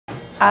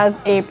As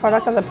a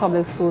product of the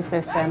public school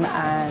system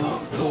and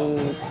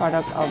a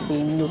product of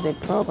the music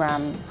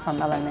program from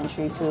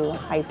elementary to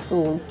high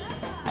school,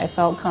 I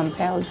felt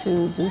compelled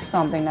to do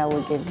something that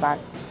would give back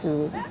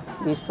to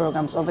these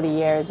programs. Over the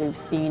years, we've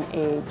seen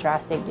a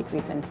drastic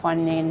decrease in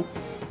funding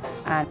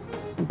and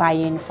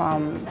buy-in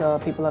from the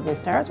people of this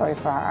territory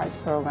for our arts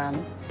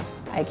programs.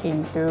 I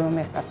came through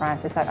Mr.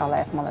 Francis at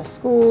LF Muller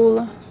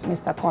School,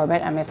 Mr.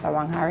 Corbett and Mr.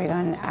 Wang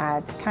Harrigan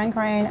at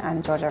Cancrine,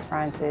 and Georgia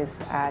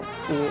Francis at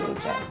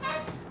CAHS.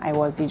 I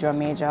was the drum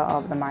major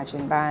of the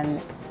marching band,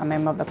 a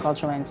member of the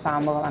cultural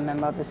ensemble, a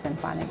member of the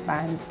symphonic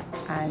band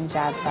and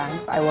jazz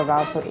band. I was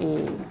also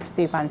a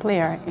state band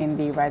player in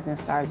the Rising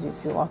Stars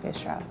Youth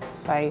Orchestra,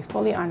 so I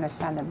fully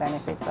understand the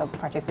benefits of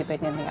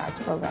participating in the arts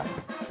program.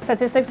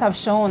 Statistics have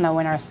shown that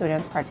when our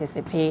students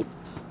participate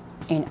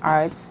in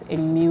arts,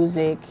 in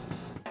music,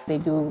 they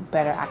do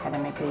better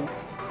academically.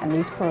 And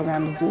these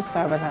programs do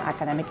serve as an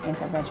academic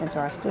intervention to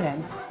our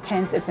students.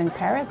 Hence, it's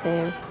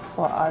imperative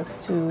for us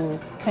to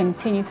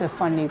continue to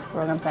fund these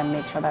programs and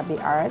make sure that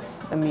the arts,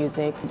 the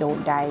music,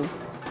 don't die.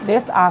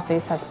 This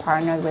office has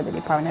partnered with the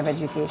Department of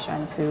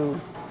Education to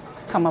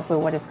come up with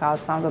what is called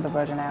Sounds of the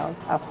Virgin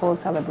Isles, a full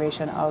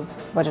celebration of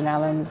Virgin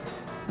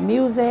Islands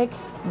music,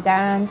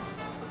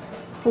 dance,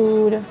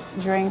 food,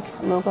 drink,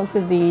 local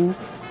cuisine,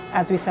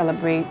 as we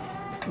celebrate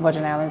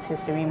Virgin Islands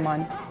History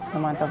Month, the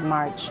month of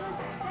March.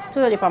 To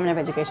the Department of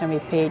Education, we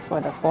paid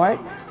for the fort.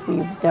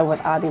 We've dealt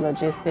with all the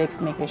logistics,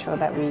 making sure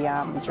that we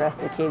dress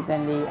the kids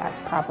in the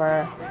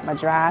proper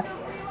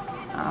madras,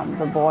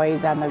 the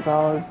boys and the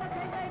girls.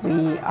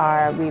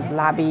 We've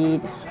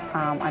lobbied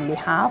on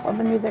behalf of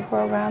the music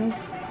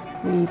programs.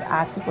 We've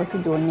asked people to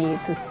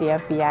donate to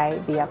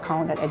CFBI, the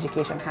account that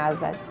education has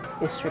that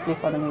is strictly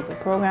for the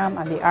music program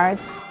and the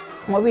arts.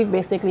 What we've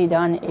basically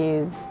done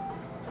is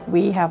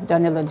we have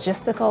done the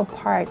logistical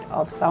part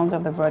of Sounds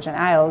of the Virgin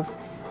Isles,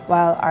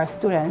 while our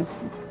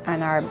students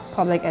and our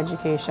public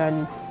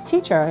education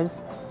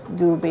teachers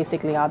do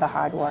basically all the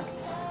hard work.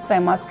 So I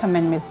must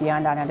commend Ms.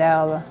 Dion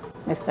Donadell,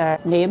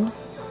 Mr.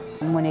 Nibs,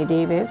 Monet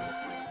Davis,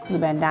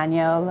 Ruben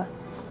Daniel,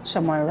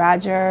 Shamoy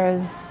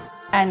Rogers,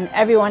 and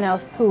everyone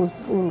else who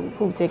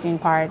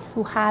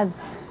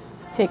has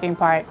taken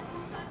part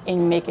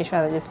in making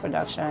sure that this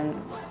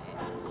production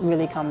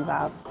really comes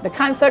out. The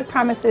concert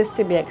promises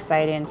to be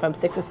exciting. From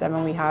 6 to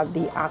 7 we have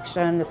the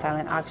auction, the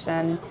silent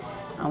auction.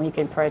 You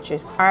can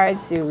purchase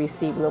arts, you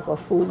receive local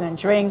foods and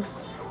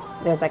drinks.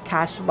 There's a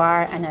cash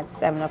bar, and at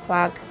 7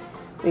 o'clock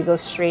we go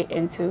straight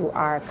into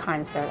our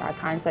concert. Our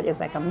concert is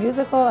like a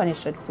musical and it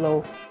should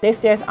flow.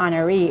 This year's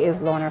honoree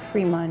is Lorna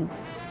Freeman.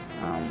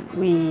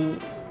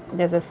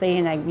 There's a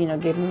saying,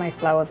 give me my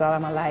flowers while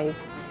I'm alive,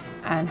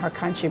 and her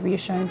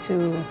contribution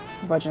to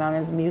Virgin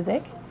Islands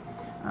music,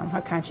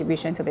 her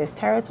contribution to this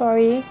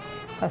territory,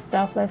 her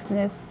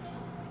selflessness,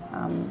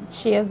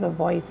 she is the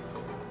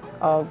voice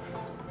of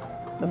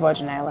the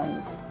Virgin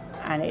Islands,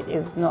 and it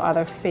is no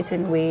other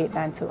fitting way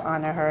than to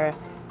honor her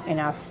in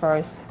our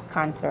first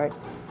concert.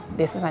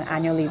 This is an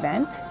annual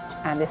event,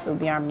 and this will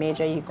be our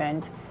major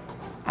event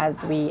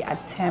as we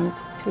attempt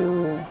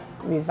to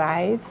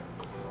revive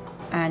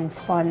and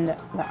fund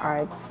the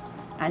arts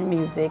and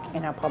music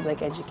in our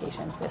public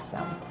education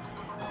system.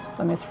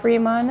 So Ms.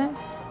 Freeman,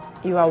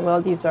 you are well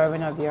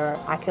deserving of your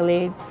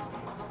accolades,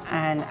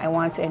 and I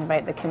want to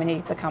invite the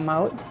community to come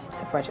out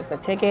to purchase a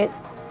ticket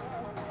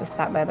to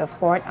stop by the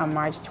fort on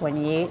March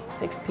 28,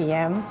 6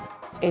 p.m.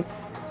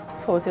 It's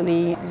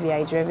totally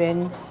VI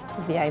driven,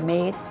 VI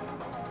made,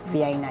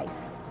 VI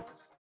nice.